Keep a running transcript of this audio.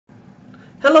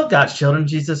Hello, God's children.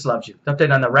 Jesus loves you.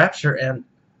 Update on the rapture, and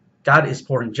God is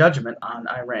pouring judgment on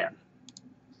Iran.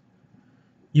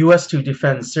 U.S. to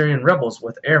defend Syrian rebels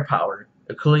with air power,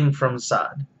 including from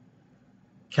Assad.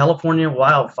 California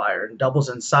wildfire doubles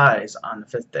in size on the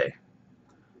fifth day.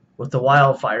 With the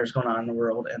wildfires going on in the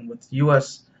world, and with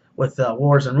U.S. with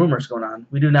wars and rumors going on,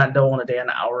 we do not know when a day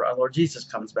and hour our Lord Jesus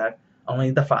comes back.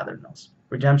 Only the Father knows.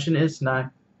 Redemption is nigh.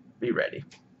 Be ready.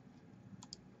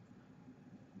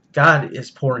 God is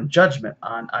pouring judgment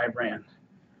on Iran.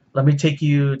 Let me take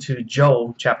you to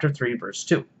Joel chapter 3, verse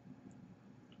 2.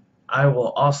 I will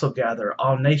also gather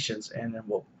all nations and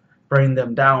will bring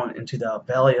them down into the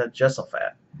valley of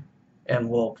Jehoshaphat, and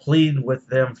will plead with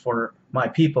them for my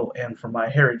people and for my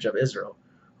heritage of Israel,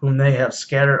 whom they have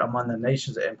scattered among the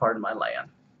nations and part of my land.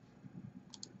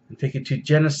 And take you to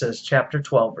Genesis chapter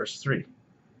 12, verse 3.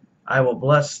 I will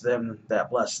bless them that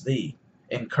bless thee,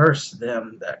 and curse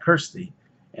them that curse thee,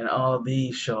 and all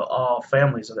these shall all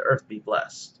families of the earth be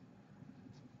blessed.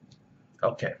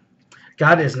 Okay.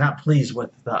 God is not pleased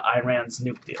with Iran's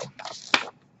nuke deal.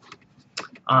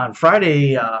 On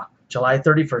Friday, July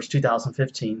 31st,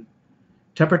 2015,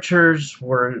 temperatures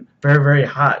were very, very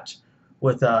hot,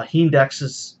 with heat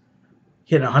indexes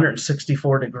hitting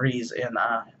 164 degrees in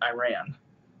Iran.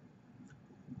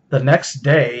 The next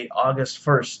day, August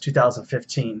 1st,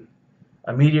 2015,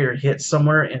 a meteor hit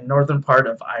somewhere in northern part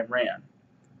of Iran.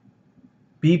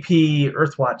 BP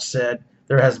Earthwatch said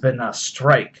there has been a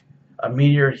strike. A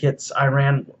meteor hits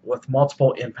Iran with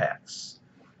multiple impacts.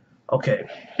 Okay,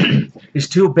 these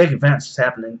two big events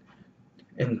happening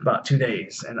in about 2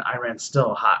 days, and Iran's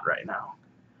still hot right now.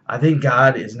 I think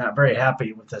God is not very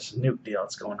happy with this nuke deal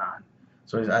that's going on.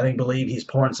 So I believe he's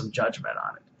pouring some judgment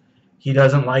on it. He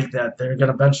doesn't like that they're going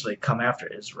to eventually come after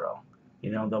Israel.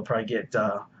 You know, they'll probably get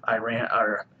Iran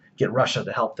or get Russia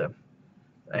to help them.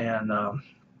 And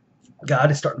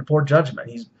God is starting to pour judgment.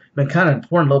 He's been kind of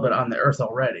pouring a little bit on the earth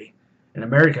already. And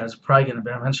America is probably going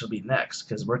to eventually be next,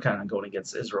 because we're kind of going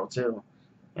against Israel too,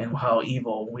 and how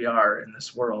evil we are in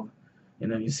this world. You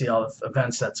know, you see all the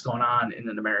events that's going on in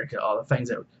America, all the things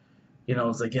that, you know,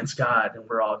 is against God, and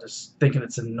we're all just thinking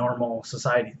it's a normal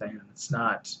society thing, and it's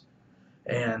not.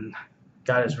 And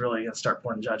God is really going to start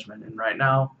pouring judgment. And right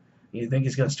now, you think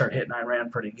he's going to start hitting Iran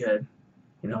pretty good.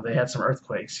 You know, they had some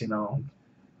earthquakes, you know,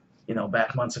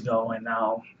 back months ago, and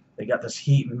now they got this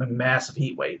massive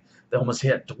heat wave. They almost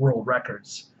hit world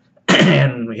records.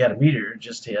 And we had a meteor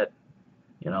just hit.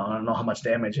 You know, I don't know how much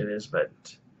damage it is, but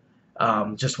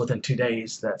just within 2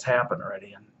 days, that's happened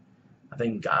already. And I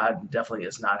think God definitely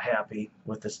is not happy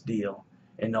with this deal,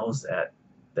 and knows that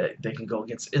they can go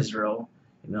against Israel.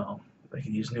 You know, they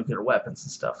can use nuclear weapons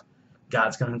and stuff.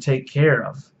 God's going to take care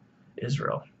of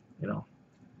Israel. You know,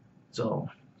 so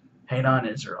hang on,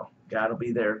 Israel. God will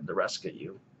be there to rescue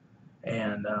you.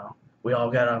 And we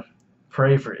all got to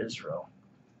pray for Israel.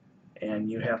 And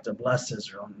you have to bless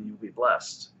Israel, and you'll be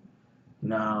blessed.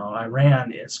 Now,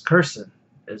 Iran is cursing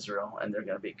Israel, and they're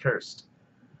going to be cursed.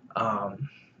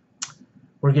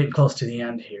 We're getting close to the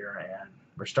end here, and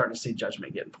we're starting to see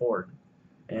judgment getting poured.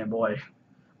 And boy,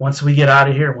 once we get out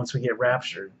of here, once we get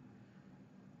raptured,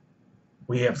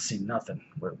 we have seen nothing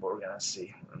what we're going to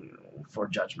see for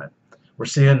judgment. We're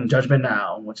seeing judgment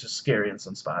now, which is scary in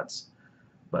some spots.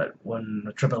 But when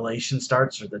the tribulation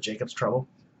starts, or the Jacob's trouble,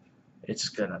 it's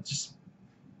gonna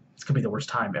be the worst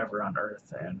time ever on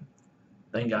earth. And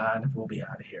thank God we'll be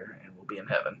out of here, and we'll be in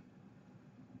heaven.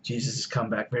 Jesus has come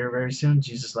back very, very soon.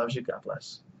 Jesus loves you. God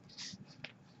bless.